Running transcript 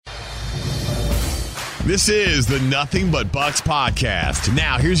This is the Nothing But Bucs podcast.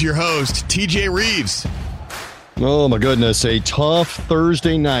 Now, here's your host, TJ Reeves. Oh, my goodness. A tough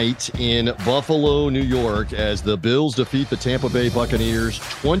Thursday night in Buffalo, New York, as the Bills defeat the Tampa Bay Buccaneers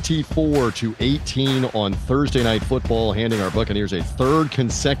 24-18 on Thursday Night Football, handing our Buccaneers a third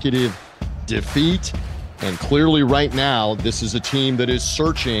consecutive defeat. And clearly right now, this is a team that is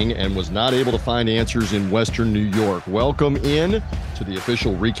searching and was not able to find answers in Western New York. Welcome in to the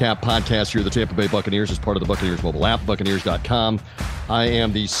official recap podcast here of the Tampa Bay Buccaneers as part of the Buccaneers mobile app, Buccaneers.com. I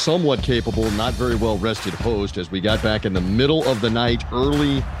am the somewhat capable, not very well-rested host as we got back in the middle of the night,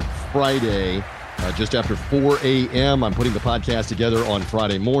 early Friday, just after 4 a.m. I'm putting the podcast together on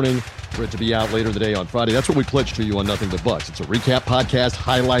Friday morning for it to be out later in the day on Friday. That's what we pledge to you on Nothing But Bucs. It's a recap podcast,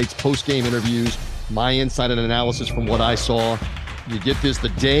 highlights, post-game interviews, my insight and analysis from what I saw. You get this the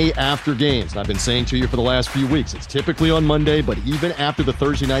day after games. And I've been saying to you for the last few weeks, it's typically on Monday, but even after the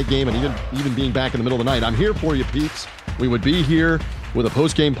Thursday night game and even being back in the middle of the night, I'm here for you, peeps. We would be here with a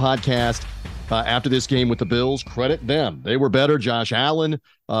post-game podcast after this game with the Bills. Credit them. They were better. Josh Allen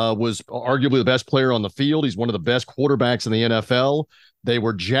was arguably the best player on the field. He's one of the best quarterbacks in the NFL. They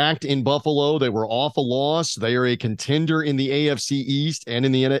were jacked in Buffalo. They were off a loss. They are a contender in the AFC East and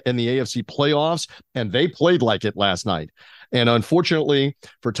in the AFC playoffs, and they played like it last night. And unfortunately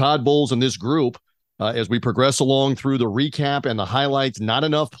for Todd Bowles and this group, as we progress along through the recap and the highlights, not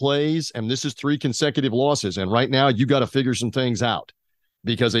enough plays, and this is 3 consecutive losses. And right now, you got to figure some things out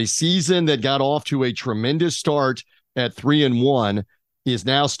because a season that got off to a tremendous start at 3-1 is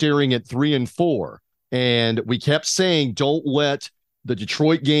now staring at 3-4. And we kept saying, don't let the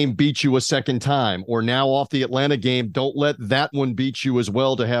Detroit game beat you a second time, or now off the Atlanta game, don't let that one beat you as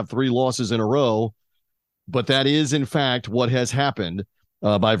well to have 3 losses in a row. But that is, in fact, what has happened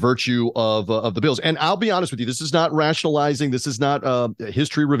by virtue of the Bills. And I'll be honest with you, this is not rationalizing. This is not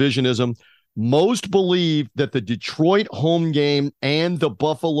history revisionism. Most believe that the Detroit home game and the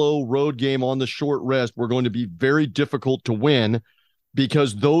Buffalo road game on the short rest were going to be very difficult to win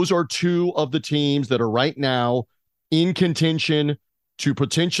because those are 2 of the teams that are right now in contention to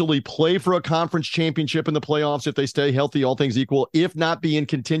potentially play for a conference championship in the playoffs if they stay healthy, all things equal, if not be in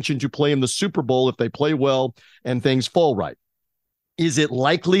contention to play in the Super Bowl if they play well and things fall right. Is it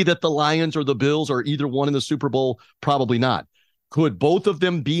likely that the Lions or the Bills are either one in the Super Bowl? Probably not. Could both of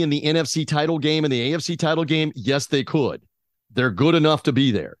them be in the NFC title game and the AFC title game? Yes, they could. They're good enough to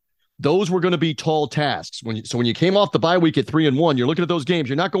be there. Those were going to be tall tasks. When you came off the bye week at 3-1, you're looking at those games.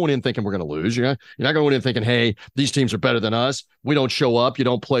 You're not going in thinking we're going to lose. You're not going in thinking, hey, these teams are better than us. We don't show up. You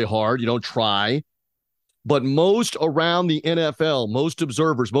don't play hard. You don't try. But most around the NFL, most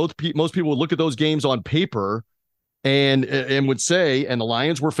observers, most people would look at those games on paper and would say, and the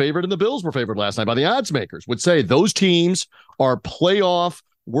Lions were favored and the Bills were favored last night by the odds makers, would say those teams are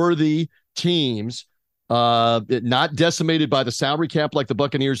playoff-worthy teams. Not decimated by the salary cap like the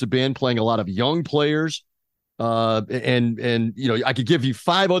Buccaneers have been, playing a lot of young players. And you know, I could give you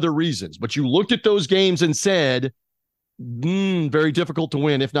 5 other reasons, but you looked at those games and said, very difficult to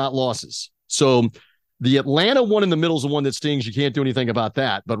win, if not losses. So the Atlanta one in the middle is the one that stings. You can't do anything about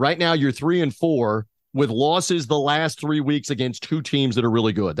that. But right now you're 3-4 with losses the last 3 weeks against 2 teams that are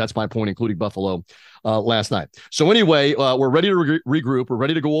really good. That's my point, including Buffalo last night. So anyway, we're ready to regroup. We're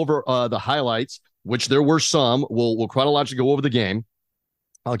ready to go over the highlights, which there were some. We'll chronologically go over the game.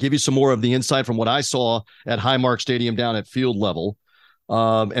 I'll give you some more of the insight from what I saw at Highmark Stadium down at field level.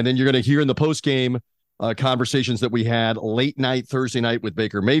 And then you're going to hear in the post-game conversations that we had late night Thursday night with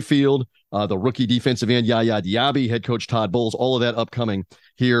Baker Mayfield, the rookie defensive end Yaya Diaby, head coach Todd Bowles, all of that upcoming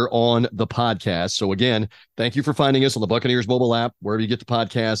here on the podcast. So again, thank you for finding us on the Buccaneers mobile app, wherever you get the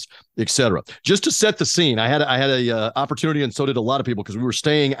podcast, etc. Just to set the scene, I had a opportunity, and so did a lot of people, because we were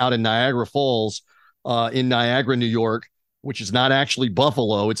staying out in Niagara Falls, in Niagara, New York, which is not actually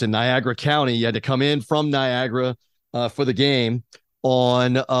Buffalo. It's in Niagara County. You had to come in from Niagara for the game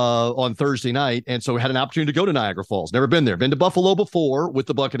on Thursday night. And so we had an opportunity to go to Niagara Falls. Never been there. Been to Buffalo before with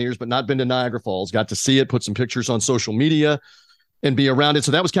the Buccaneers, but not been to Niagara Falls. Got to see it, put some pictures on social media and be around it.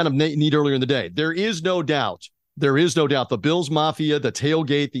 So that was kind of neat earlier in the day. There is no doubt the Bills Mafia, the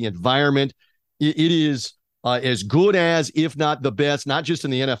tailgate, the environment, it is as good as, if not the best, not just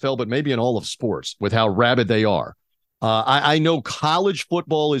in the NFL, but maybe in all of sports with how rabid they are. I know college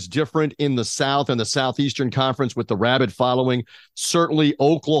football is different in the South and the Southeastern Conference with the rabid following. Certainly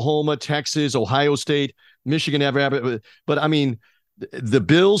Oklahoma, Texas, Ohio State, Michigan have rabid. But I mean, the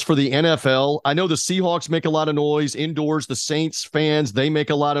Bills for the NFL, I know the Seahawks make a lot of noise indoors. The Saints fans, they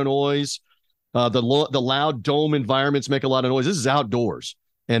make a lot of noise. The loud dome environments make a lot of noise. This is outdoors.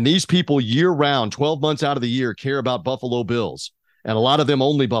 And these people year round, 12 months out of the year, care about Buffalo Bills. and a lot of them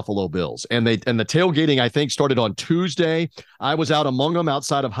only Buffalo Bills. And the tailgating, I think, started on Tuesday. I was out among them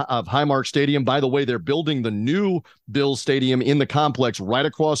outside of Highmark Stadium. By the way, they're building the new Bills Stadium in the complex right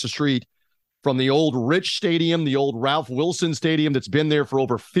across the street from the old Rich Stadium, the old Ralph Wilson Stadium that's been there for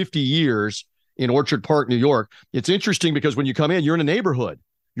over 50 years in Orchard Park, New York. It's interesting because when you come in, you're in a neighborhood.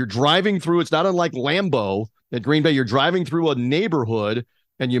 You're driving through. It's not unlike Lambeau at Green Bay. You're driving through a neighborhood,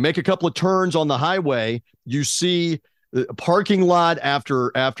 and you make a couple of turns on the highway. You see parking lot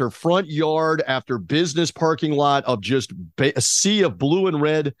after front yard after business parking lot of just a sea of blue and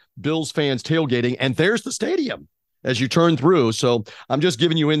red Bills fans tailgating, and there's the stadium as you turn through. So I'm just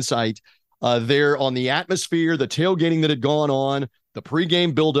giving you insight there on the atmosphere, the tailgating that had gone on, the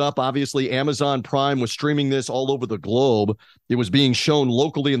pregame buildup. Obviously, Amazon Prime was streaming this all over the globe. It was being shown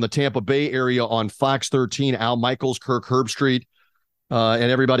locally in the Tampa Bay area on Fox 13, Al Michaels, Kirk Herbstreit, and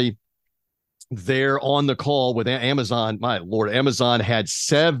everybody there on the call with Amazon. My Lord, Amazon had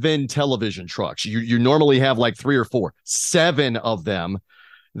 7 television trucks. You normally have like 3 or 4, 7 of them.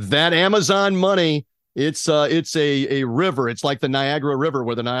 That Amazon money, it's a river. It's like the Niagara River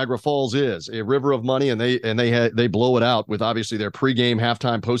where the Niagara Falls is, a river of money, and they blow it out with obviously their pregame,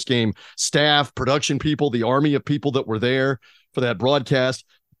 halftime, postgame staff, production people, the army of people that were there for that broadcast.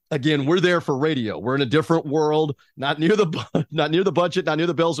 Again, we're there for radio. We're in a different world, not near the budget, not near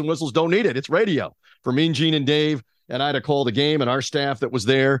the bells and whistles. Don't need it. It's radio. For Mean Gene and Dave and I to call the game and our staff that was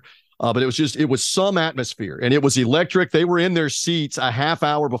there. But it was some atmosphere, and it was electric. They were in their seats a half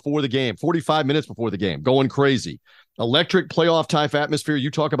hour before the game, 45 minutes before the game, going crazy. Electric playoff type atmosphere. You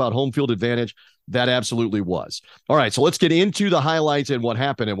talk about home field advantage. That absolutely was. All right, so let's get into the highlights and what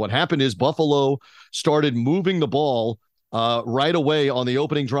happened. And what happened is Buffalo started moving the ball right away on the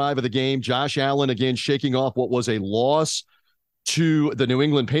opening drive of the game. Josh Allen, again, shaking off what was a loss to the New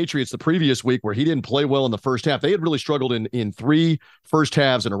England Patriots the previous week, where he didn't play well in the first half. They had really struggled in 3 first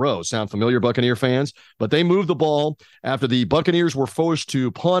halves in a row. Sound familiar, Buccaneer fans? But they moved the ball after the Buccaneers were forced to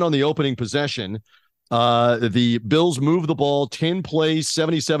punt on the opening possession. The Bills moved the ball 10 plays,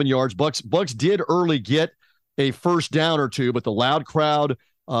 77 yards. Bucs did early get a first down or two, but the loud crowd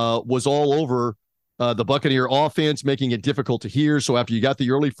was all over the Buccaneer offense, making it difficult to hear. So after you got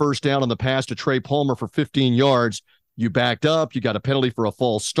the early first down on the pass to Trey Palmer for 15 yards, you backed up. You got a penalty for a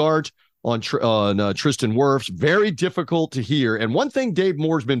false start on Tristan Wirfs. Very difficult to hear. And one thing Dave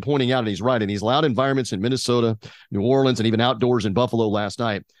Moore's been pointing out, and he's right, in these loud environments in Minnesota, New Orleans, and even outdoors in Buffalo last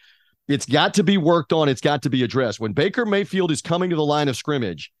night, it's got to be worked on. It's got to be addressed. When Baker Mayfield is coming to the line of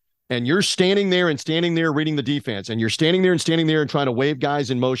scrimmage and you're standing there reading the defense, and you're standing there and trying to wave guys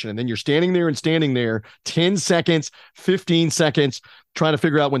in motion, and then you're standing there 10 seconds, 15 seconds, trying to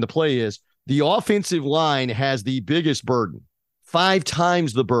figure out when the play is, the offensive line has the biggest burden, 5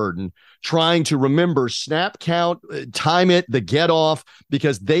 times the burden, trying to remember snap count, time it, the get off,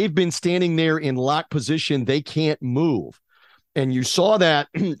 because they've been standing there in lock position. They can't move. And you saw that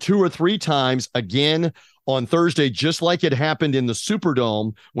 2 or 3 times again on Thursday, just like it happened in the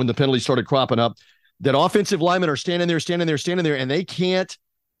Superdome when the penalties started cropping up, that offensive linemen are standing there, and they can't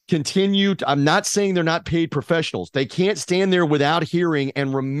continue. I'm not saying they're not paid professionals. They can't stand there without hearing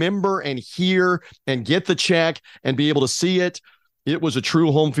and remember and hear and get the check and be able to see it. It was a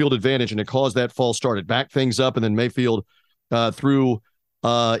true home field advantage, and it caused that false start. It backed things up, and then Mayfield threw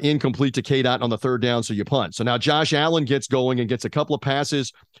incomplete to K-Dot on the third down, so you punt. So now Josh Allen gets going and gets a couple of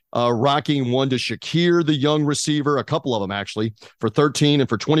passes, rocking one to Shakir, the young receiver, a couple of them actually, for 13 and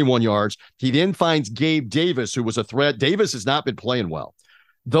for 21 yards. He then finds Gabe Davis, who was a threat. Davis has not been playing well.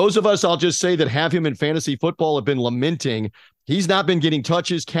 Those of us, I'll just say, that have him in fantasy football have been lamenting. He's not been getting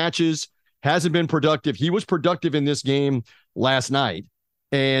touches, catches, hasn't been productive. He was productive in this game last night.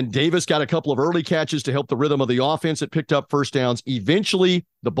 And Davis got a couple of early catches to help the rhythm of the offense. It picked up first downs. Eventually,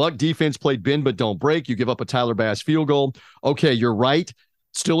 the Buck defense played bend but don't break. You give up a Tyler Bass field goal. Okay, you're right.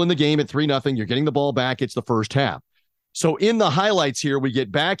 Still in the game at 3-0. You're getting the ball back. It's the first half. So in the highlights here, we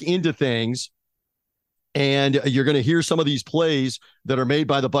get back into things. And you're going to hear some of these plays that are made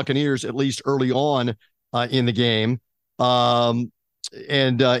by the Buccaneers, at least early on in the game.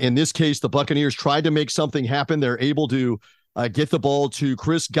 In this case, the Buccaneers tried to make something happen. They're able to get the ball to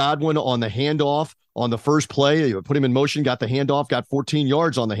Chris Godwin on the handoff on the first play. Put him in motion, got the handoff, got 14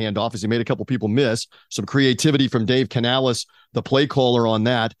 yards on the handoff as he made a couple people miss. Some creativity from Dave Canales, the play caller, on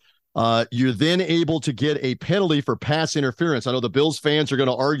that. You're then able to get a penalty for pass interference. I know the Bills fans are going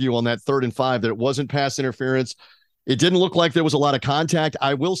to argue on that 3rd and 5 that it wasn't pass interference. It didn't look like there was a lot of contact.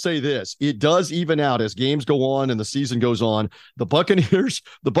 I will say this: it does even out as games go on and the season goes on. The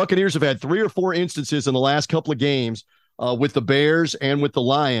Buccaneers have had 3 or 4 instances in the last couple of games with the Bears and with the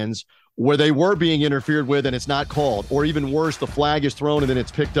Lions where they were being interfered with and it's not called, or even worse, the flag is thrown and then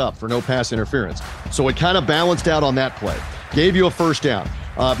it's picked up for no pass interference. So it kind of balanced out on that play. Gave you a first down.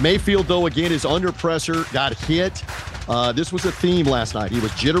 Mayfield, though, again, is under pressure, got hit. This was a theme last night. He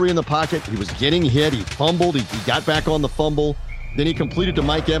was jittery in the pocket. He was getting hit. He fumbled. He got back on the fumble. Then he completed to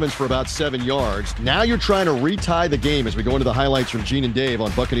Mike Evans for about 7 yards. Now you're trying to retie the game as we go into the highlights from Gene and Dave on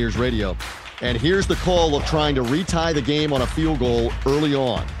Buccaneers Radio. And here's the call of trying to retie the game on a field goal early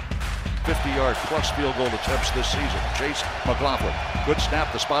on. 50-yard plus field goal attempts this season. Chase McLaughlin. Good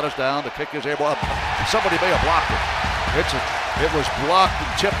snap. The spot is down. The kick is able up. Somebody may have blocked it. It was blocked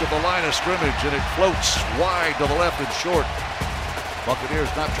and tipped at the line of scrimmage, and it floats wide to the left and short. Buccaneers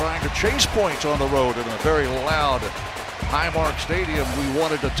not trying to chase points on the road in a very loud Highmark Stadium. We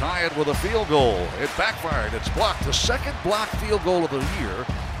wanted to tie it with a field goal. It backfired. It's blocked. The second blocked field goal of the year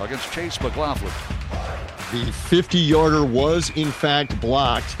against Chase McLaughlin. The 50-yarder was, in fact,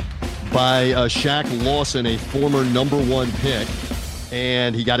 blocked by Shaq Lawson, a former #1 pick.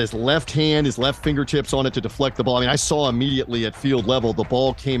 And he got his left hand, his left fingertips on it to deflect the ball. I mean, I saw immediately at field level, the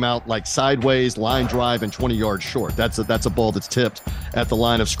ball came out like sideways, line drive, and 20 yards short. That's a ball that's tipped at the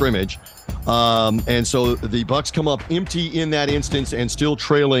line of scrimmage. And so the Bucs come up empty in that instance and still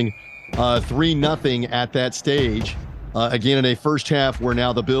trailing 3-0 at that stage. Again, in a first half where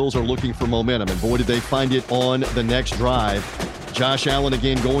now the Bills are looking for momentum. And boy, did they find it on the next drive. Josh Allen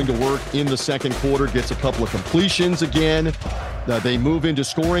again going to work in the second quarter, gets a couple of completions again. They move into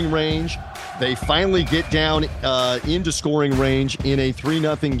scoring range. They finally get down into scoring range in a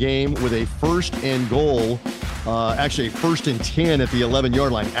 3-0 game with a first and goal. Actually, a 1st and 10 at the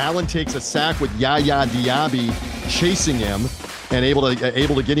 11-yard line. Allen takes a sack with Yaya Diaby chasing him and able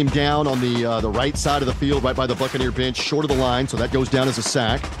to get him down on the right side of the field, right by the Buccaneer bench, short of the line. So that goes down as a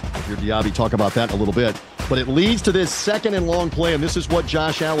sack. You'll hear Diaby talk about that in a little bit. But it leads to this second and long play, and this is what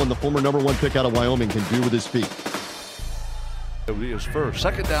Josh Allen, the former #1 pick out of Wyoming, can do with his feet. It'll be his first.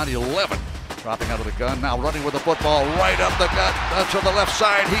 Second down, 11. Dropping out of the gun, now running with the football right up the gut to the left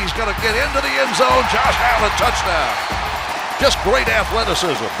side. He's going to get into the end zone. Josh Allen, touchdown. Just great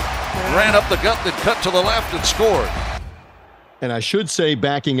athleticism. Ran up the gut, then cut to the left and scored. And I should say,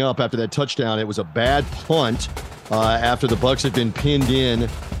 backing up after that touchdown, it was a bad punt after the Bucs had been pinned in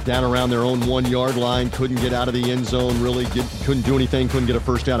down around their own 1-yard line. Couldn't get out of the end zone, really. Couldn't do anything, couldn't get a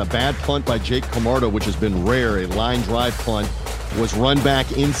first down. A bad punt by Jake Camardo, which has been rare, a line drive punt, was run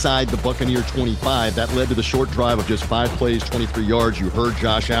back inside the Buccaneer 25. That led to the short drive of just 5 plays, 23 yards. You heard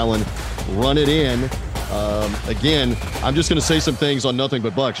Josh Allen run it in. Again, I'm just going to say some things on Nothing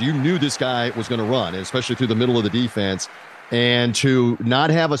But Bucs. You knew this guy was going to run, especially through the middle of the defense. And to not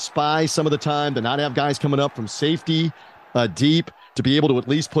have a spy some of the time, to not have guys coming up from safety deep, to be able to at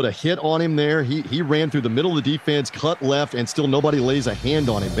least put a hit on him there. He ran through the middle of the defense, cut left, and still nobody lays a hand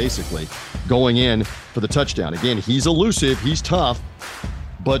on him, basically, going in for the touchdown. Again, he's elusive, he's tough,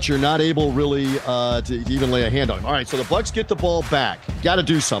 but you're not able really to even lay a hand on him. All right, so the Bucs get the ball back. Got to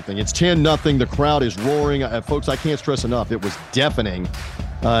do something. It's 10-0. The crowd is roaring. Folks, I can't stress enough, it was deafening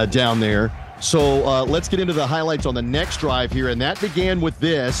down there. So let's get into the highlights on the next drive here, and that began with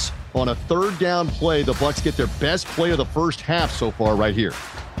this. On a 3rd down play, the Bucs get their best play of the first half so far right here.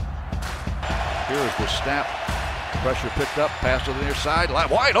 Here's the snap. Pressure picked up, pass to the near side,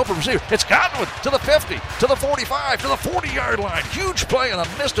 wide open receiver. It's Godwin to the 50, to the 45, to the 40-yard line. Huge play and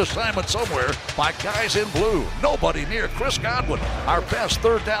a missed assignment somewhere by guys in blue. Nobody near Chris Godwin, our best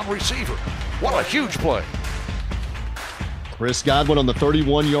 3rd down receiver. What a huge play. Chris Godwin on the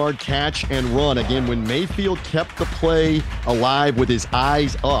 31-yard catch and run. Again, when Mayfield kept the play alive with his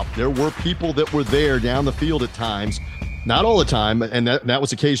eyes up, there were people that were there down the field at times. Not all the time, and that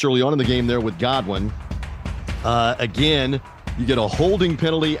was the case early on in the game there with Godwin. Again, you get a holding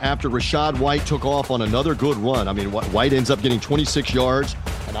penalty after Rachaad White took off on another good run. I mean, White ends up getting 26 yards,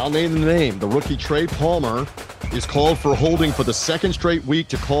 and I'll name the name. The rookie Trey Palmer is called for holding for the 2nd straight week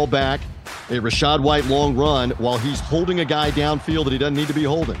to call back a Rachaad White long run while he's holding a guy downfield that he doesn't need to be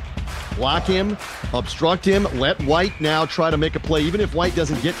holding. Block him, obstruct him, let White now try to make a play. Even if White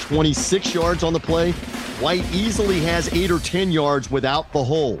doesn't get 26 yards on the play, White easily has 8 or 10 yards without the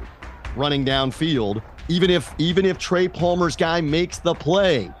hold running downfield. Even if Trey Palmer's guy makes the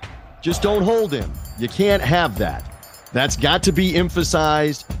play, just don't hold him. You can't have that. That's got to be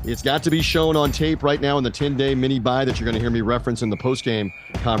emphasized. It's got to be shown on tape right now in the 10-day mini buy that you're going to hear me reference in the post-game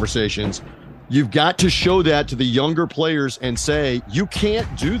conversations. You've got to show that to the younger players and say, you can't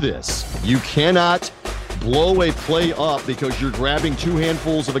do this. You cannot blow a play up because you're grabbing 2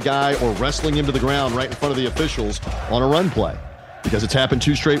 handfuls of a guy or wrestling him to the ground right in front of the officials on a run play, because it's happened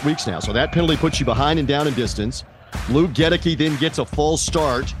 2 straight weeks now. So that penalty puts you behind and down in distance. Luke Gedeke then gets a false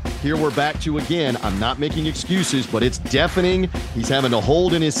start. Here we're back to, again, I'm not making excuses, but it's deafening. He's having to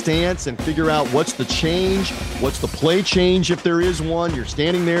hold in his stance and figure out what's the change, what's the play change if there is one. You're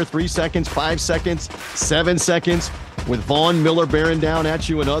standing there 3 seconds, 5 seconds, 7 seconds with Vaughn Miller bearing down at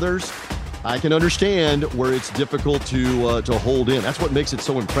you and others. I can understand where it's difficult to hold in. That's what makes it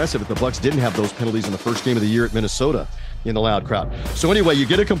so impressive that the Bucs didn't have those penalties in the first game of the year at Minnesota in the loud crowd. So anyway, you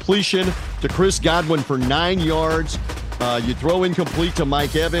get a completion to Chris Godwin for 9 yards. You throw incomplete to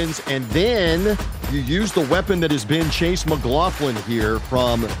Mike Evans, and then you use the weapon that has been Chase McLaughlin here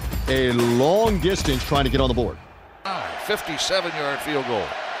from a long distance trying to get on the board. 57-yard field goal.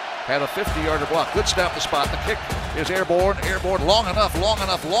 Had a 50-yarder block. Good snap to spot. The kick is airborne, long enough,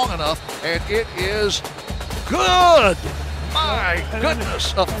 and it is good. My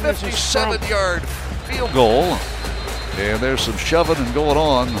goodness, a 57-yard field goal. And there's some shoving and going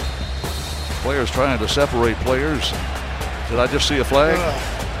on. Players trying to separate players. Did I just see a flag?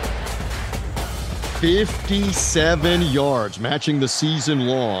 57 yards, matching the season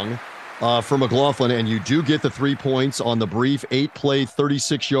long for McLaughlin, and you do get the 3 points on the brief 8-play,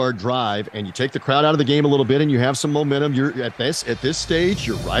 36-yard drive, and you take the crowd out of the game a little bit, and you have some momentum. You're at this stage,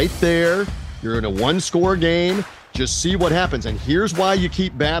 you're right there. You're in a one-score game. Just see what happens, and here's why you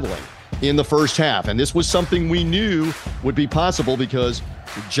keep battling in the first half, and this was something we knew would be possible because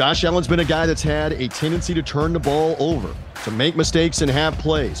Josh Allen's been a guy that's had a tendency to turn the ball over, to make mistakes and have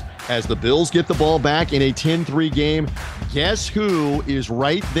plays. As the Bills get the ball back in a 10-3 game, guess who is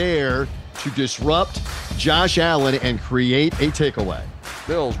right there to disrupt Josh Allen and create a takeaway?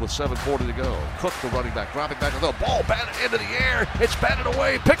 Bills with 7:40 to go. Cook, the running back, dropping back to the ball, batted into the air. It's batted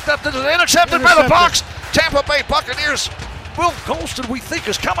away, picked up, intercepted by the Bucs. Tampa Bay Buccaneers. Will Golston, we think,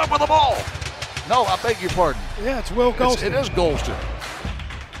 is coming with the ball. No, I beg your pardon. Yeah, it's Will Golston. It is Golston.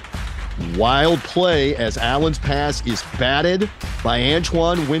 Wild play as Allen's pass is batted by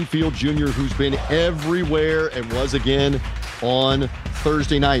Antoine Winfield Jr., who's been everywhere and was again on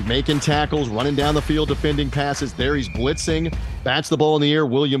Thursday night, making tackles, running down the field, defending passes. There he's blitzing, bats the ball in the air.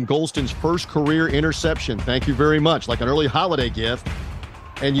 William Golston's first career interception. Thank you very much. Like an early holiday gift.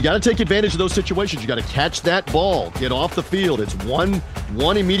 And you got to take advantage of those situations. You got to catch that ball, get off the field. It's one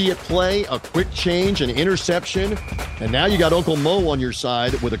immediate play, a quick change, an interception. And now you got Uncle Mo on your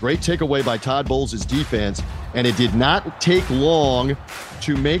side with a great takeaway by Todd Bowles' defense. And it did not take long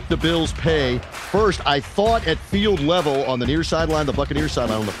to make the Bills pay. First, I thought at field level on the near sideline, the Buccaneer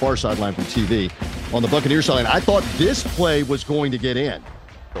sideline, on the far sideline from TV, on the Buccaneer sideline, I thought this play was going to get in.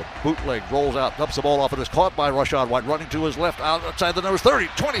 Bootleg rolls out, dumps the ball off, and is caught by Rachaad White, running to his left outside the numbers 30,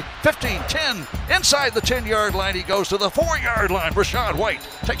 20, 15, 10. Inside the 10-yard line, he goes to the 4-yard line. Rachaad White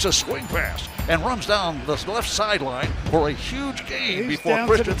takes a swing pass and runs down the left sideline for a huge gain before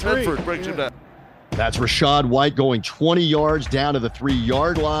Christian Benford brings him down. That's Rachaad White going 20 yards down to the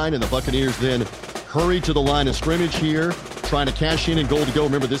 3-yard line, and the Buccaneers then hurry to the line of scrimmage here, trying to cash in and goal to go.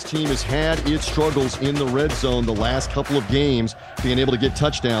 Remember, this team has had its struggles in the red zone the last couple of games, being able to get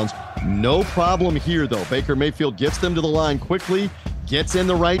touchdowns. No problem here, though. Baker Mayfield gets them to the line quickly, gets in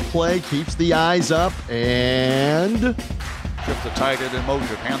the right play, keeps the eyes up, and Shift the tight end in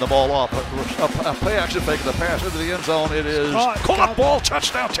motion, hand the ball off. A play action fake, the pass into the end zone. It is caught ball,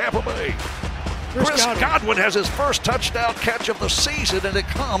 touchdown Tampa Bay. Chris Godwin has his first touchdown catch of the season, and it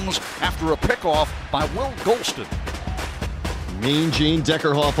comes after a pickoff by Will Golston. Mean Gene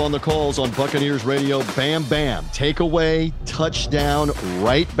Deckerhoff on the calls on Buccaneers Radio. Bam, bam. Takeaway, touchdown,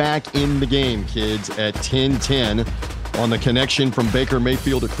 right back in the game, kids, at 10-10 on the connection from Baker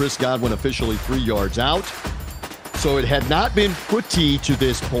Mayfield to Chris Godwin, officially 3 yards out. So it had not been pretty to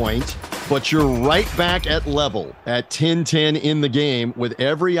this point, but you're right back at level at 10-10 in the game with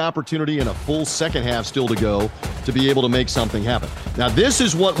every opportunity and a full second half still to go to be able to make something happen. Now, this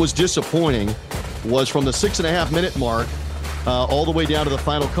is what was disappointing, was from the 6.5-minute mark all the way down to the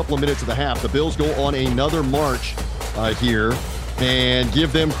final couple of minutes of the half. The Bills go on another march here, and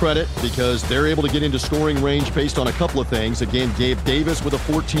give them credit because they're able to get into scoring range based on a couple of things. Again, Gabe Davis with a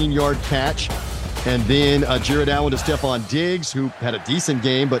 14-yard catch, and then Jared Allen to Stephon Diggs, who had a decent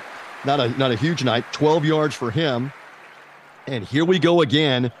game, but not a huge night. 12 yards for him. And here we go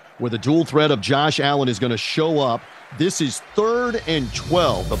again, where the dual threat of Josh Allen is going to show up. This is 3rd and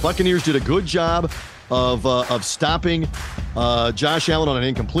 12. The Buccaneers did a good job of stopping Josh Allen on an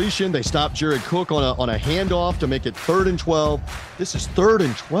incompletion. They stopped Jared Cook on a handoff to make it 3rd and 12. This is 3rd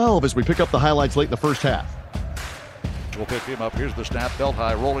and 12 as we pick up the highlights late in the first half. We'll pick him up. Here's the snap. Belt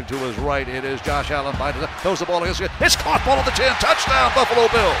high, rolling to his right. It is Josh Allen. Throws the ball against it. It's caught. Ball at the 10. Touchdown, Buffalo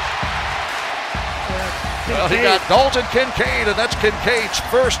Bills. Well, he got Dalton Kincaid, and that's Kincaid's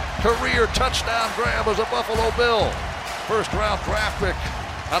first career touchdown grab as a Buffalo Bill. First-round draft pick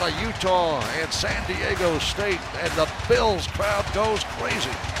out of Utah and San Diego State, and the Bills crowd goes crazy.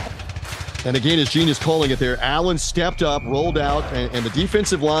 And again, as Gene is calling it there, Allen stepped up, rolled out, and the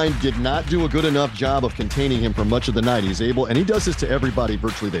defensive line did not do a good enough job of containing him for much of the night. He's able, and he does this to everybody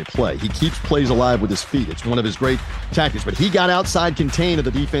virtually they play. He keeps plays alive with his feet. It's one of his great tactics. But he got outside contained of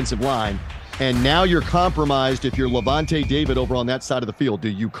the defensive line, and now you're compromised if you're Levante David over on that side of the field. Do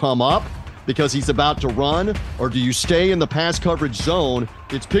you come up because he's about to run, or do you stay in the pass coverage zone?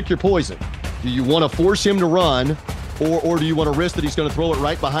 It's pick your poison. Do you want to force him to run, or do you want to risk that he's going to throw it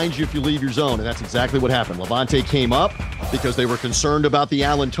right behind you if you leave your zone? And that's exactly what happened. Levante came up because they were concerned about the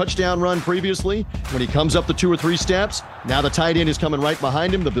Allen touchdown run previously. When he comes up the 2 or 3 steps, now the tight end is coming right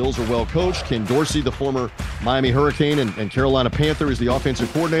behind him. The Bills are well coached. Ken Dorsey, the former Miami Hurricane and Carolina Panther, is the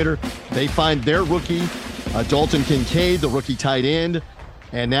offensive coordinator. They find their rookie, Dalton Kincaid, the rookie tight end.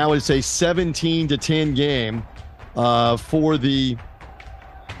 And now it's a 17-10 game for the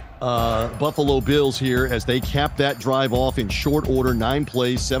Buffalo Bills here as they cap that drive off in short order, 9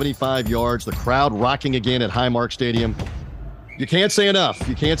 plays, 75 yards, the crowd rocking again at Highmark Stadium. You can't say enough.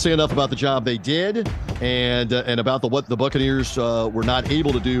 You can't say enough about the job they did and about what the Buccaneers were not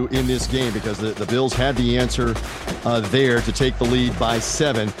able to do in this game, because the Bills had the answer there to take the lead by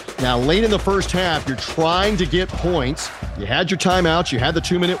 7. Now, late in the first half, you're trying to get points. You had your timeouts. You had the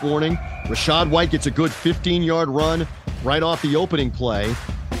 2-minute warning. Rachaad White gets a good 15-yard run right off the opening play.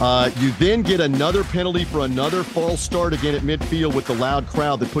 You then get another penalty for another false start again at midfield with the loud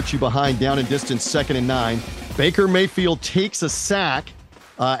crowd that puts you behind down in distance, 2nd and 9. Baker Mayfield takes a sack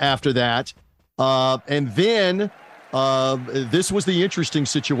after that. And then this was the interesting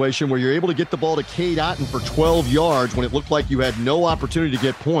situation where you're able to get the ball to Cade Otton for 12 yards when it looked like you had no opportunity to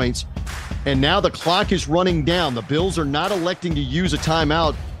get points. And now the clock is running down. The Bills are not electing to use a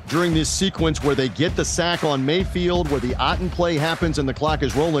timeout during this sequence where they get the sack on Mayfield, where the Otton play happens and the clock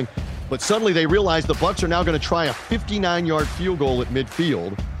is rolling. But suddenly they realize the Bucs are now going to try a 59-yard field goal at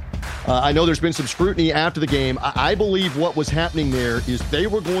midfield. I know there's been some scrutiny after the game. I believe what was happening there is they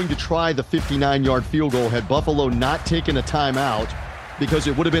were going to try the 59-yard field goal had Buffalo not taken a timeout, because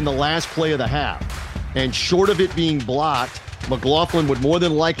it would have been the last play of the half. And short of it being blocked, McLaughlin would more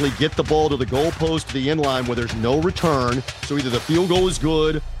than likely get the ball to the goalpost, to the end line where there's no return. So either the field goal is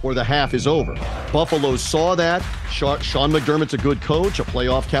good or the half is over. Buffalo saw that. Sean McDermott's a good coach, a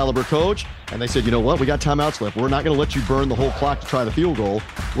playoff caliber coach. And they said, you know what? We got timeouts left. We're not going to let you burn the whole clock to try the field goal.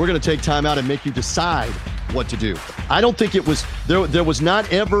 We're going to take timeout and make you decide what to do. I don't think it was, there was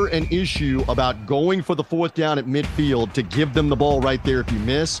not ever an issue about going for the 4th down at midfield to give them the ball right there if you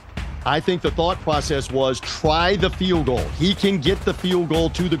miss. I think the thought process was try the field goal. He can get the field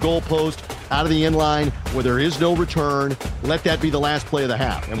goal to the goalpost out of the end line where there is no return. Let that be the last play of the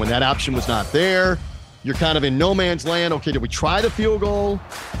half. And when that option was not there, you're kind of in no man's land. Okay, did we try the field goal?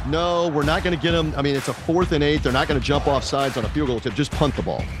 No, we're not going to get them. I mean, it's a 4th and 8. They're not going to jump off sides on a field goal attempt. Just punt the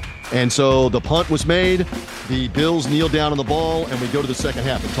ball. And so the punt was made. The Bills kneel down on the ball, and we go to the second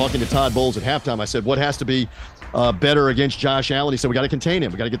half. And talking to Todd Bowles at halftime, I said, what has to be better against Josh Allen? He said, we got to contain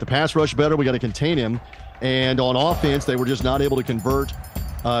him. We got to get the pass rush better. We got to contain him. And on offense, they were just not able to convert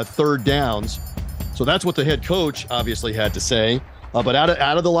 3rd downs. So that's what the head coach obviously had to say. But out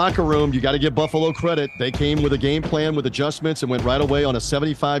of the locker room, you got to give Buffalo credit. They came with a game plan with adjustments and went right away on a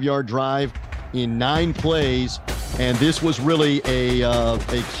 75-yard drive in 9 plays. And this was really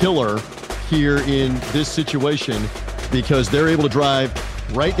a killer here in this situation, because they're able to drive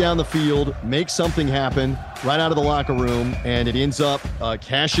right down the field, make something happen right out of the locker room, and it ends up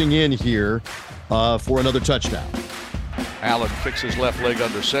cashing in here for another touchdown. Allen kicks his left leg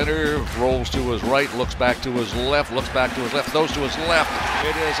under center, rolls to his right, looks back to his left, looks back to his left, throws to his left.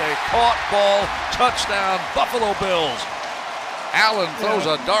 It is a caught ball, touchdown, Buffalo Bills. Allen throws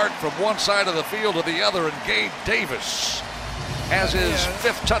a dart from one side of the field to the other, and Gabe Davis has his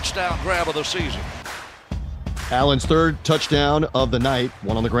 5th touchdown grab of the season. Allen's 3rd touchdown of the night,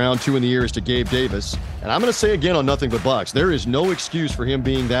 1 on the ground, 2 in the air, is to Gabe Davis. And I'm going to say again on Nothing But Bucs, there is no excuse for him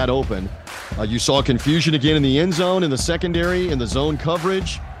being that open. You saw confusion again in the end zone, in the secondary, in the zone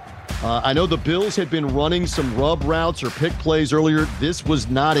coverage. I know the Bills had been running some rub routes or pick plays earlier. This was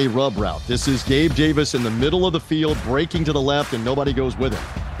not a rub route. This is Gabe Davis in the middle of the field, breaking to the left, and nobody goes with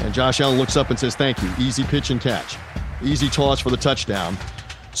him. And Josh Allen looks up and says, thank you. Easy pitch and catch. Easy toss for the touchdown.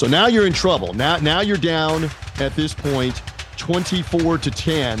 So now you're in trouble. Now you're down at this point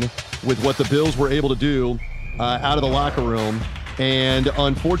 24-10 with what the Bills were able to do out of the locker room. And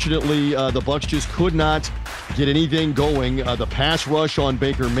unfortunately, the Bucs just could not get anything going. The pass rush on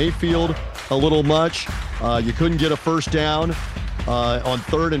Baker Mayfield, a little much. You couldn't get a first down. On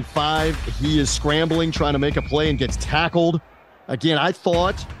 3rd and 5, he is scrambling, trying to make a play and gets tackled. Again, I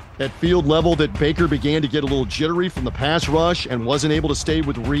thought at field level that Baker began to get a little jittery from the pass rush and wasn't able to stay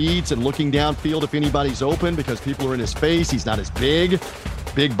with reads and looking downfield if anybody's open because people are in his face. He's not as big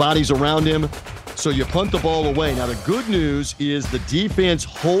bodies around him. So you punt the ball away. Now, the good news is the defense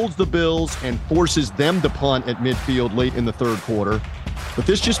holds the Bills and forces them to punt at midfield late in the 3rd quarter. But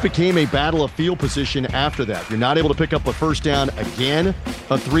this just became a battle of field position after that. You're not able to pick up a first down again,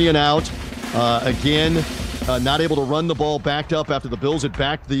 a 3-and-out. Not able to run the ball backed up after the Bills had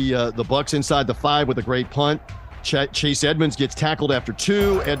backed the Bucs inside the 5 with a great punt. Chase Edmonds gets tackled after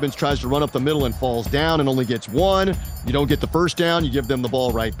 2. Edmonds tries to run up the middle and falls down and only gets 1. You don't get the first down. You give them the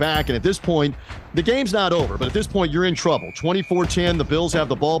ball right back. And at this point, the game's not over. But at this point, you're in trouble. 24-10, the Bills have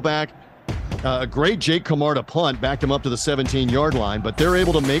the ball back. A great Jake Camarda punt backed him up to the 17-yard line. But they're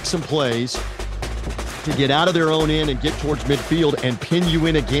able to make some plays to get out of their own end and get towards midfield and pin you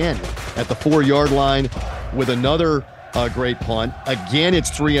in again at the 4-yard line with another great punt. Again,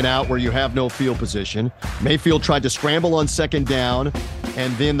 it's 3-and-out where you have no field position. Mayfield tried to scramble on 2nd down,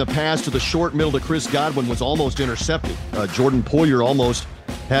 and then the pass to the short middle to Chris Godwin was almost intercepted. Jordan Poyer almost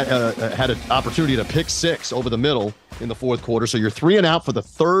had an opportunity to pick 6 over the middle in the 4th quarter. So you're 3-and-out for the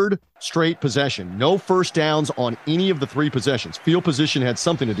 3rd straight possession. No first downs on any of the 3 possessions. Field position had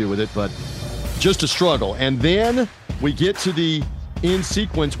something to do with it, but just a struggle. And then we get to the in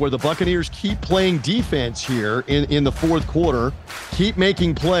sequence where the Buccaneers keep playing defense here in the 4th quarter, keep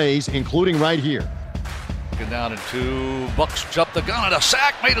making plays, including right here. Down in 2, Bucs jump the gun and a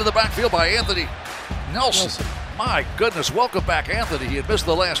sack made in the backfield by Anthony Nelson. My goodness, welcome back, Anthony. He had missed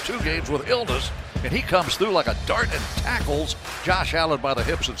the last 2 games with illness, and he comes through like a dart and tackles Josh Allen by the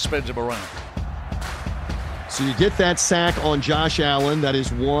hips and spins him around. So you get that sack on Josh Allen. That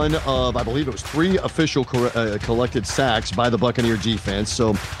is one of, I believe it was 3 official collected sacks by the Buccaneer defense.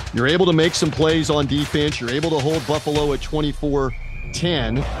 So you're able to make some plays on defense. You're able to hold Buffalo at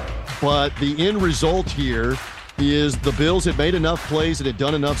 24-10. But the end result here is the Bills had made enough plays and had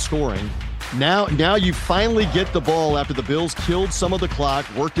done enough scoring. Now you finally get the ball after the Bills killed some of the clock,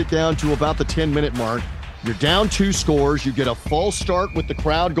 worked it down to about the 10-minute mark. You're down 2 scores. You get a false start with the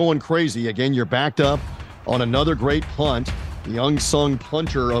crowd going crazy. Again, you're backed up on another great punt. The unsung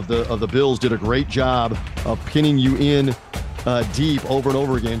punter of the Bills did a great job of pinning you in deep over and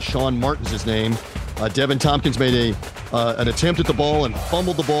over again. Sean Martin's his name. Devin Tompkins made an attempt at the ball and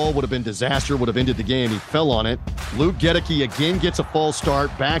fumbled the ball. Would have been disaster, would have ended the game. He fell on it. Luke Gedeke again gets a false start,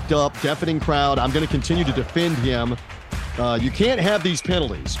 backed up, deafening crowd. I'm going to continue to defend him. You can't have these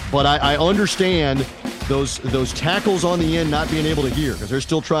penalties, but I understand those tackles on the end not being able to hear because they're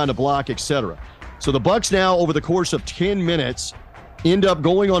still trying to block, etc. So the Bucs now, over the course of 10 minutes, end up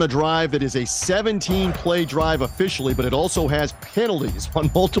going on a drive that is a 17-play drive officially, but it also has penalties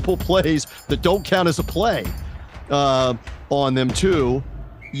on multiple plays that don't count as a play on them too.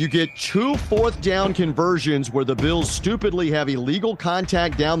 You get 2 4th-down conversions where the Bills stupidly have illegal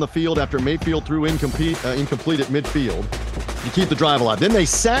contact down the field after Mayfield threw incomplete at midfield. You keep the drive alive. Then they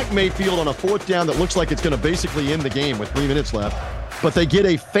sack Mayfield on a 4th down that looks like it's going to basically end the game with 3 minutes left. But they get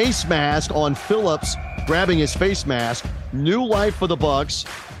a face mask on Phillips, grabbing his face mask. New life for the Bucs,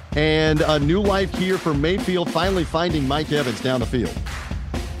 and a new life here for Mayfield, finally finding Mike Evans down the field.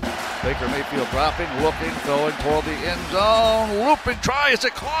 Baker Mayfield dropping, looking, throwing toward the end zone, looping try. Is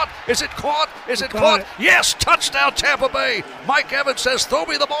it caught? Is it caught? Is it caught? Yes, touchdown Tampa Bay. Mike Evans says, throw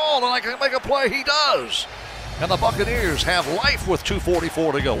me the ball and I can make a play. He does. And the Buccaneers have life with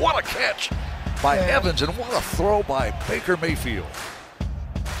 2:44 to go. What a catch by Evans, and what a throw by Baker Mayfield.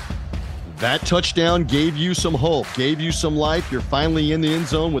 That touchdown gave you some hope, gave you some life. You're finally in the end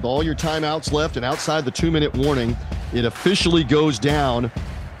zone with all your timeouts left and outside the 2-minute warning. It officially goes down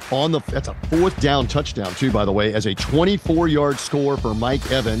that's a 4th down touchdown too, by the way, as a 24-yard score for Mike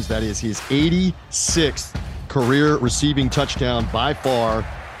Evans. That is his 86th career receiving touchdown, by far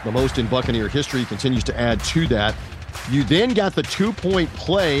the most in Buccaneer history. He continues to add to that. You then got the 2-point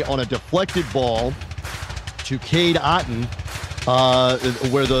play on a deflected ball to Cade Otton,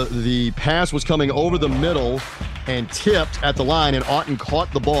 where the pass was coming over the middle and tipped at the line, and Otton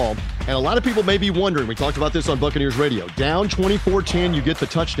caught the ball. And a lot of people may be wondering, we talked about this on Buccaneers Radio, down 24-10, you get the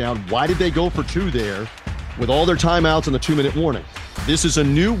touchdown. Why did they go for 2 there with all their timeouts and the 2-minute warning? This is a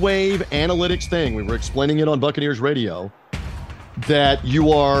new wave analytics thing. We were explaining it on Buccaneers Radio, that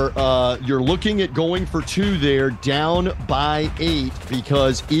you're looking at going for 2 there, down by 8,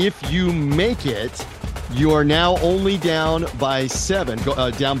 because if you make it, you are now only down by 7,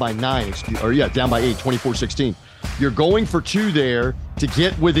 down by 9, down by 8, 24-16. You're going for 2 there to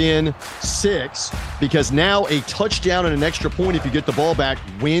get within 6 because now a touchdown and an extra point if you get the ball back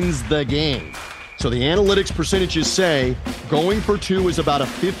wins the game. So the analytics percentages say going for 2 is about a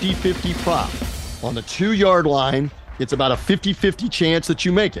 50-50 prop. On the 2-yard line, it's about a 50-50 chance that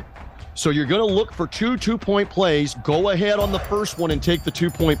you make it. So you're going to look for 2 2-point plays. Go ahead on the first one and take the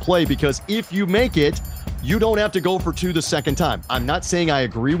 2-point play because if you make it, you don't have to go for 2 the second time. I'm not saying I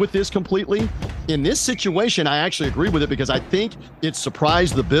agree with this completely. In this situation, I actually agree with it because I think it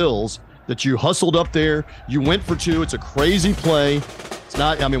surprised the Bills that you hustled up there. You went for 2. It's a crazy play. It's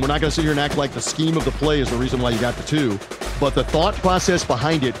not, I mean, we're not going to sit here and act like the scheme of the play is the reason why you got the 2. But the thought process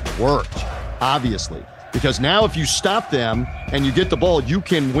behind it worked, obviously. Because now if you stop them and you get the ball, you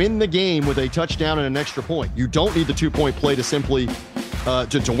can win the game with a touchdown and an extra point. You don't need the 2-point play to simply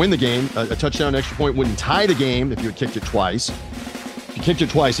to win the game. A touchdown and extra point wouldn't tie the game if you had kicked it twice. If you kicked it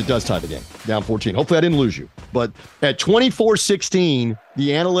twice, it does tie the game. Down 14. Hopefully I didn't lose you. But at 24-16, the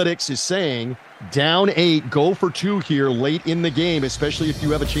analytics is saying down 8, go for 2 here late in the game, especially if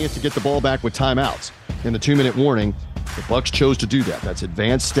you have a chance to get the ball back with timeouts in the 2-minute warning. The Bucs chose to do that. That's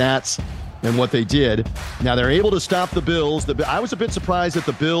advanced stats and what they did. Now they're able to stop the Bills. I was a bit surprised that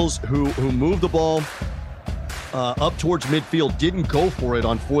the Bills, who moved the ball up towards midfield, didn't go for it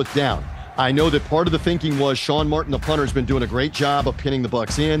on 4th down. I know that part of the thinking was Sean Martin, the punter, has been doing a great job of pinning the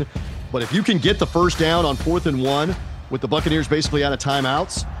Bucs in. But if you can get the first down on 4th and 1 with the Buccaneers basically out of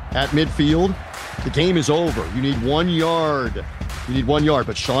timeouts at midfield, the game is over. You need 1 yard. You need 1 yard.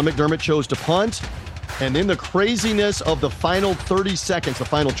 But Sean McDermott chose to punt. And then the craziness of the final 30 seconds, the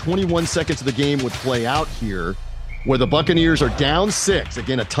final 21 seconds of the game would play out here, where the Buccaneers are down 6.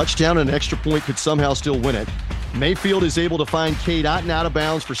 Again, a touchdown and an extra point could somehow still win it. Mayfield is able to find Cade Otton out of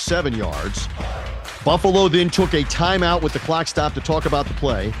bounds for 7 yards. Buffalo then took a timeout with the clock stopped to talk about the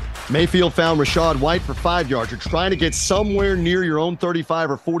play. Mayfield found Rashad White for 5 yards. You're trying to get somewhere near your own 35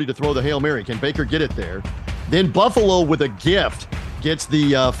 or 40 to throw the Hail Mary. Can Baker get it there? Then Buffalo, with a gift, gets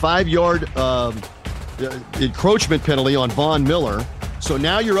the 5-yard encroachment penalty on Von Miller. So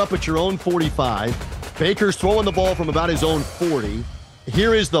now you're up at your own 45. Baker's throwing the ball from about his own 40.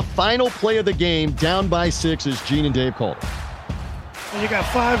 Here is the final play of the game, down by 6, as Gene and Dave called it. And you got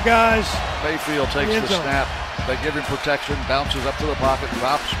 5 guys. Mayfield takes the snap. They give him protection, bounces up to the pocket,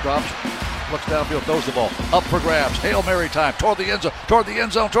 drops, looks downfield, throws the ball. Up for grabs. Hail Mary time. Toward the end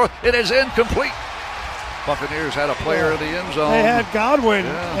zone. It is incomplete. Buccaneers had a player in the end zone. They had Godwin,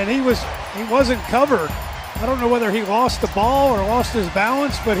 and he wasn't covered. I don't know whether he lost the ball or lost his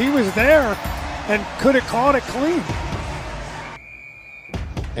balance, but he was there and could have caught it clean.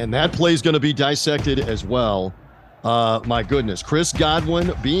 And that play is going to be dissected as well. My goodness. Chris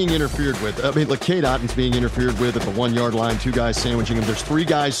Godwin being interfered with. I mean, like Cade Otton's being interfered with at the 1-yard line, 2 guys sandwiching him. There's 3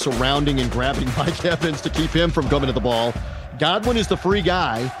 guys surrounding and grabbing Mike Evans to keep him from coming to the ball. Godwin is the free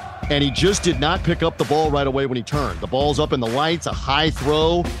guy, and he just did not pick up the ball right away when he turned. The ball's up in the lights, a high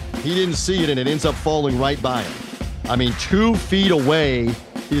throw. He didn't see it, and it ends up falling right by him. I mean, 2 feet away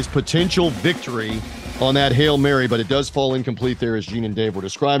is potential victory on that Hail Mary, but it does fall incomplete there as Gene and Dave were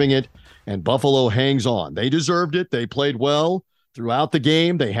describing it, and Buffalo hangs on. They deserved it. They played well throughout the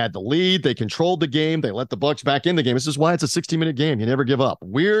game. They had the lead. They controlled the game. They let the Bucs back in the game. This is why it's a 60-minute game. You never give up.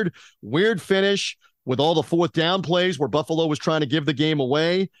 Weird finish with all the 4th down plays where Buffalo was trying to give the game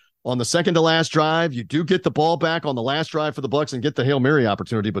away. On the second to last drive, you do get the ball back on the last drive for the Bucs and get the Hail Mary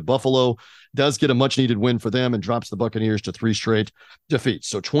opportunity, but Buffalo does get a much-needed win for them and drops the Buccaneers to 3 straight defeats.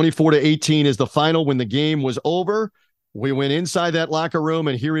 So 24-18 is the final when the game was over. We went inside that locker room,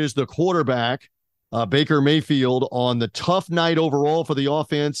 and here is the quarterback, Baker Mayfield, on the tough night overall for the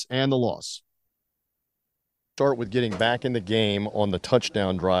offense and the loss. Start with getting back in the game on the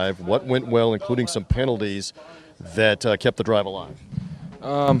touchdown drive. What went well, including some penalties that kept the drive alive?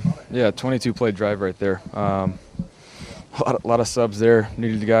 22-play drive right there. A lot of subs there.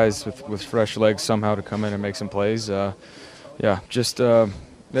 Needed the guys with fresh legs somehow to come in and make some plays. We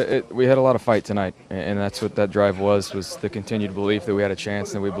had a lot of fight tonight, and that's what that drive was the continued belief that we had a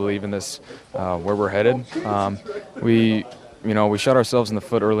chance and we believe in this, where we're headed. We shot ourselves in the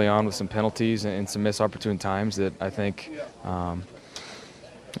foot early on with some penalties and some missed opportune times that I think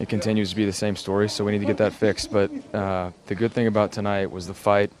it continues to be the same story, so we need to get that fixed. But the good thing about tonight was the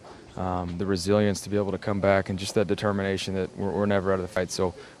fight, the resilience to be able to come back, and just that determination that we're never out of the fight.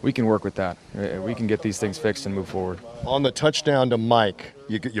 So we can work with that. We can get these things fixed and move forward. On the touchdown to Mike,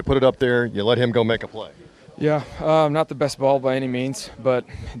 you put it up there, you let him go make a play. Yeah, not the best ball by any means, but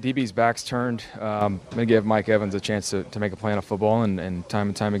DB's back's turned. I'm going to give Mike Evans a chance to make a play on a football, and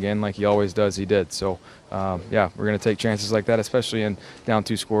time again, like he always does, he did. So, yeah, we're going to take chances like that, especially in down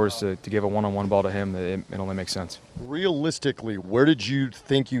 2 scores, to give a one-on-one ball to him. It only makes sense. Realistically, where did you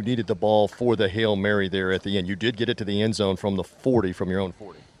think you needed the ball for the Hail Mary there at the end? You did get it to the end zone from the 40, from your own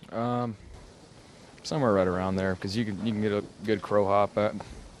 40. Somewhere right around there, because you can get a good crow hop.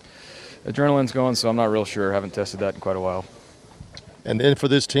 Adrenaline's going, so I'm not real sure. Haven't tested that in quite a while. And then for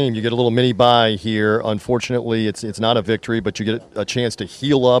this team, you get a little mini bye here. Unfortunately, it's not a victory, but you get a chance to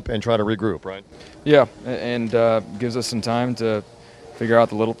heal up and try to regroup, right? Yeah, and gives us some time to figure out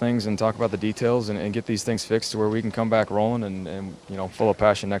the little things and talk about the details and get these things fixed to where we can come back rolling and full of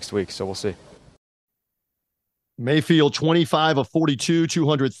passion next week. So we'll see. Mayfield, 25 of 42,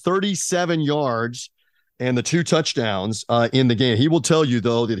 237 yards. And the 2 touchdowns in the game. He will tell you,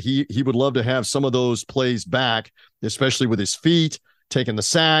 though, that he would love to have some of those plays back, especially with his feet, taking the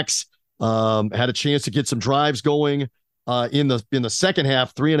sacks, had a chance to get some drives going in the second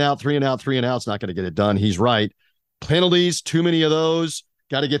half. 3 and out, 3 and out, 3 and out. It's not going to get it done. He's right. Penalties, too many of those.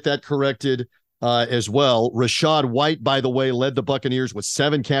 Got to get that corrected as well. Rachaad White, by the way, led the Buccaneers with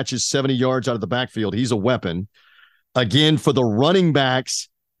 7 catches, 70 yards out of the backfield. He's a weapon. Again, for the running backs,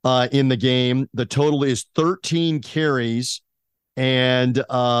 in the game, the total is 13 carries, and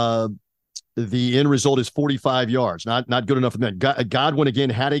the end result is 45 yards. Not good enough for that. Godwin, again,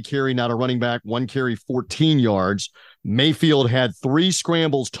 had a carry, not a running back. 1 carry, 14 yards. Mayfield had 3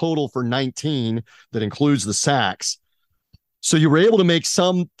 scrambles total for 19. That includes the sacks. So you were able to make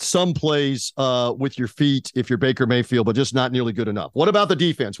some plays with your feet if you're Baker Mayfield, but just not nearly good enough. What about the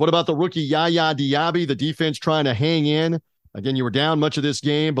defense? What about the rookie Yaya Diaby? The defense trying to hang in. Again, you were down much of this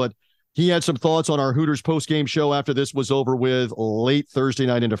game, but he had some thoughts on our Hooters post-game show after this was over with late Thursday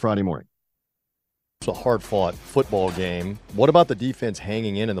night into Friday morning. It's a hard-fought football game. What about the defense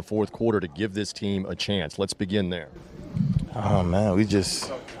hanging in the fourth quarter to give this team a chance? Let's begin there. Oh, man,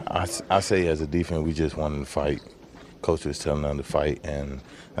 I say as a defense, we just wanted to fight. Coach was telling them to fight, and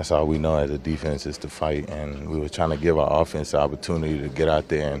that's all we know as a defense is to fight. And we were trying to give our offense the opportunity to get out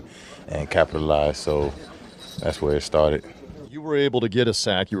there and capitalize, so that's where it started. You were able to get a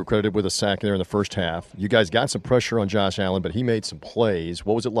sack. You were credited with a sack there in the first half. You guys got some pressure on Josh Allen, but he made some plays.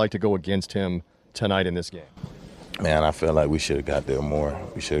 What was it like to go against him tonight in this game? Man, I feel like we should have got there more.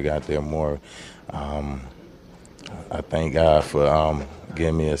 I thank God for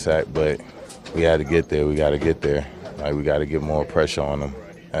giving me a sack, but we had to get there. We got to get there. Like, we got to get more pressure on them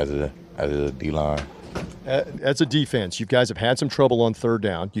as a D-line. As a defense, you guys have had some trouble on third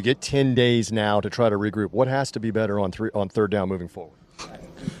down. You get 10 days now to try to regroup. What has to be better on third down moving forward?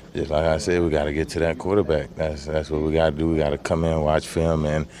 Just like I said, we got to get to that quarterback. That's what we got to do. We got to come in, watch film,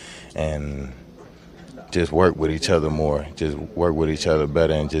 and just work with each other more. Just work with each other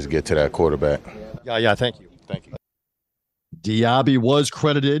better and just get to that quarterback. Yeah, thank you. Thank you. Diaby was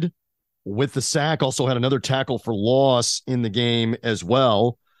credited with the sack, also had another tackle for loss in the game as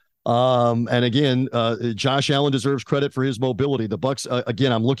well. And again, Josh Allen deserves credit for his mobility. The Bucs,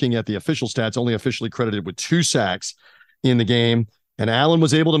 again, I'm looking at the official stats, only officially credited with 2 sacks in the game. And Allen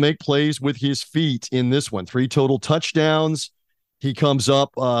was able to make plays with his feet in this one. 3 total touchdowns. He comes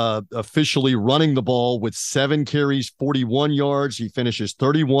up officially running the ball with 7 carries, 41 yards. He finishes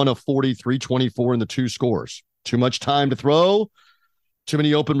 31 of 40, 324 in the 2 scores. Too much time to throw. Too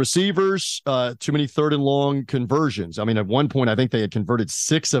many open receivers, too many third and long conversions. I mean, at one point, I think they had converted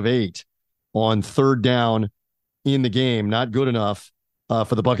 6 of 8 on third down in the game. Not good enough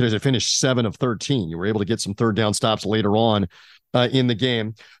for the Buccaneers. They finished 7 of 13. You were able to get some third down stops later on in the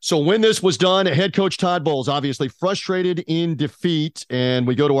game. So when this was done, head coach Todd Bowles obviously frustrated in defeat. And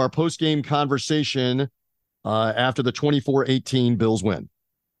we go to our post-game conversation after the 24-18 Bills win.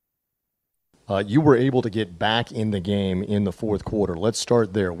 You were able to get back in the game in the fourth quarter. Let's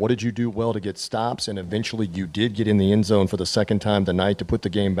start there. What did you do well to get stops? And eventually you did get in the end zone for the second time tonight to put the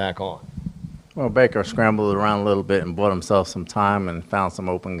game back on. Well, Baker scrambled around a little bit and bought himself some time and found some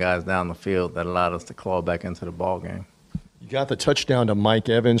open guys down the field that allowed us to claw back into the ball game. You got the touchdown to Mike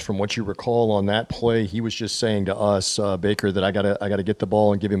Evans. From what you recall on that play, he was just saying to us, Baker, that I gotta get the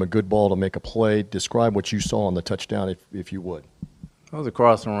ball and give him a good ball to make a play. Describe what you saw on the touchdown, if you would. It was a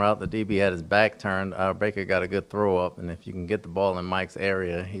crossing route. The DB had his back turned. Baker got a good throw up, and if you can get the ball in Mike's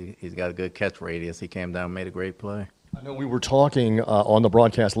area, he's got a good catch radius. He came down and made a great play. I know we were talking on the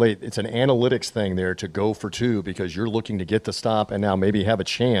broadcast late. It's an analytics thing there to go for 2 because you're looking to get the stop and now maybe have a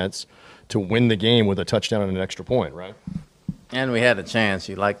chance to win the game with a touchdown and an extra point, right? And we had a chance.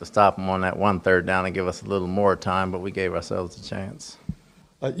 You'd like to stop him on that 1 third down and give us a little more time, but we gave ourselves a chance.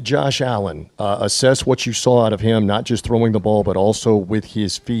 Josh Allen, assess what you saw out of him, not just throwing the ball, but also with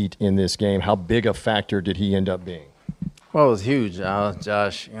his feet in this game. How big a factor did he end up being? Well, it was huge.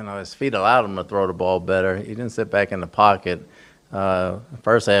 Josh, his feet allowed him to throw the ball better. He didn't sit back in the pocket.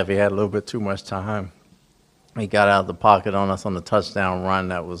 First half, he had a little bit too much time. He got out of the pocket on us on the touchdown run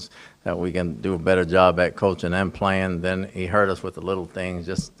that we can do a better job at coaching and playing. Then he hurt us with the little things,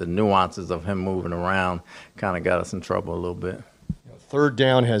 just the nuances of him moving around kind of got us in trouble a little bit. Third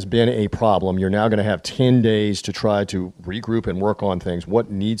down has been a problem. You're now going to have 10 days to try to regroup and work on things. What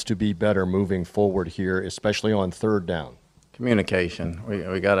needs to be better moving forward here, especially on third down? Communication.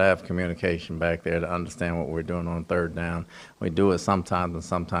 We got to have communication back there to understand what we're doing on third down. We do it sometimes and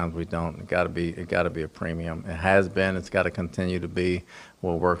sometimes we don't. It got to be a premium. It has been. It's got to continue to be.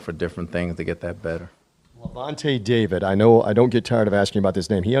 We'll work for different things to get that better. Lavonte David, I know I don't get tired of asking about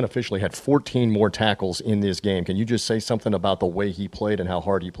this name. He unofficially had 14 more tackles in this game. Can you just say something about the way he played and how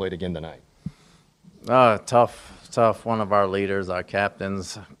hard he played again tonight? Tough. One of our leaders, our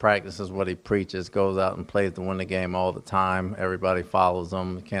captains, practices what he preaches, goes out and plays to win the game all the time. Everybody follows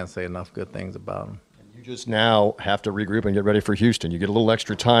him. You can't say enough good things about him. You just now have to regroup and get ready for Houston. You get a little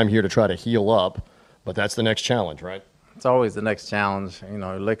extra time here to try to heal up, but that's the next challenge, right? It's always the next challenge.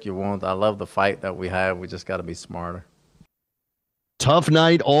 Lick your wounds. I love the fight that we have. We just got to be smarter. Tough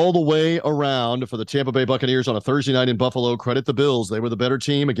night all the way around for the Tampa Bay Buccaneers on a Thursday night in Buffalo. Credit the Bills. They were the better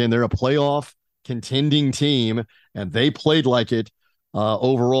team. Again, they're a playoff contending team, and they played like it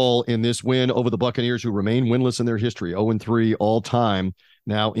overall in this win over the Buccaneers, who remain winless in their history, 0-3 all time,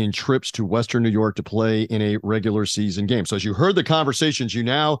 now in trips to Western New York to play in a regular season game. So as you heard the conversations, you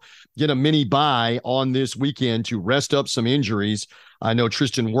now get a mini bye on this weekend to rest up some injuries. I know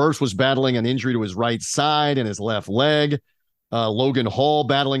Tristan Wirfs was battling an injury to his right side and his left leg. Logan Hall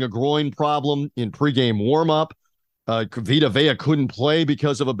battling a groin problem in pregame warmup. Vita Vea couldn't play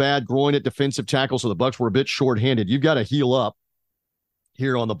because of a bad groin at defensive tackle, so the Bucs were a bit shorthanded. You've got to heal up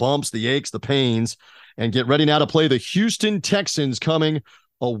here on the bumps, the aches, the pains, and get ready now to play the Houston Texans coming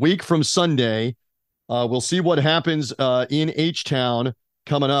a week from Sunday. We'll see what happens in H-Town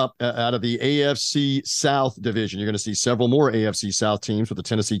coming up out of the AFC South division. You're going to see several more AFC South teams with the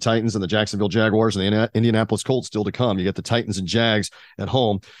Tennessee Titans and the Jacksonville Jaguars and the Indianapolis Colts still to come. You get the Titans and Jags at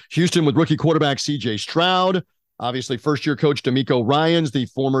home. Houston with rookie quarterback C.J. Stroud. Obviously, first-year coach DeMeco Ryans, the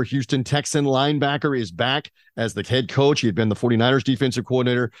former Houston Texan linebacker, is back as the head coach. He had been the 49ers defensive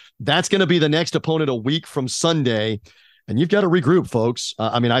coordinator. That's going to be the next opponent a week from Sunday. And you've got to regroup, folks.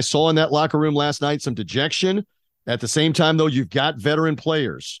 I saw in that locker room last night some dejection. At the same time, though, you've got veteran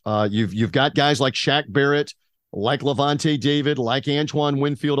players. You've got guys like Shaq Barrett, like Lavonte David, like Antoine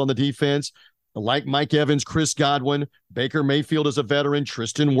Winfield on the defense, like Mike Evans, Chris Godwin, Baker Mayfield is a veteran,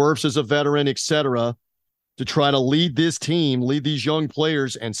 Tristan Wirfs is a veteran, etc., to try to lead this team, lead these young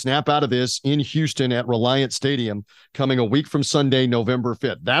players, and snap out of this in Houston at Reliant Stadium coming a week from Sunday, November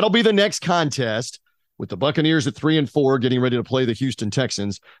 5th. That'll be the next contest with the Buccaneers at 3-4 getting ready to play the Houston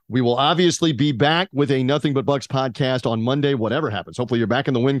Texans. We will obviously be back with a Nothing But Bucs podcast on Monday, whatever happens. Hopefully you're back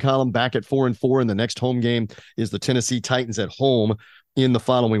in the win column, back at 4-4, and the next home game is the Tennessee Titans at home in the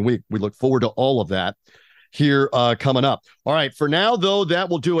following week. We look forward to all of that here coming up. All right, for now, though, that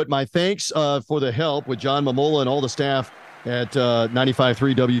will do it. My thanks for the help with John Momola and all the staff at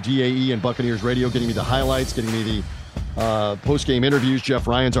 95.3 WDAE and Buccaneers Radio, getting me the highlights, getting me the post-game interviews. Jeff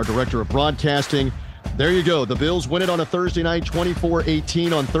Ryan's our director of broadcasting. There you go. The Bills win it on a Thursday night,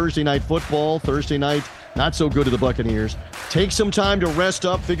 24-18 on Thursday Night Football. Thursday night, not so good to the Buccaneers. Take some time to rest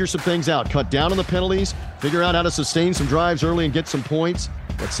up, figure some things out, cut down on the penalties, figure out how to sustain some drives early and get some points.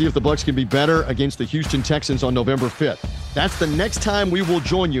 Let's see if the Bucs can be better against the Houston Texans on November 5th. That's the next time we will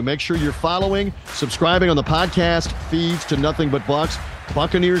join you. Make sure you're following, subscribing on the podcast feeds to Nothing But Bucs.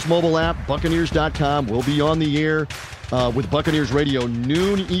 Buccaneers mobile app, Buccaneers.com. We'll be on the air with Buccaneers Radio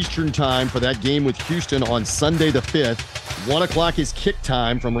noon Eastern time for that game with Houston on Sunday the 5th. 1 o'clock is kick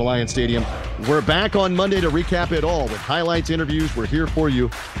time from Reliant Stadium. We're back on Monday to recap it all with highlights, interviews. We're here for you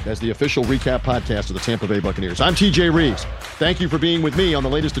as the official recap podcast of the Tampa Bay Buccaneers. I'm TJ Reeves. Thank you for being with me on the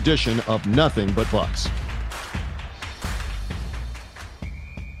latest edition of Nothing But Bucs.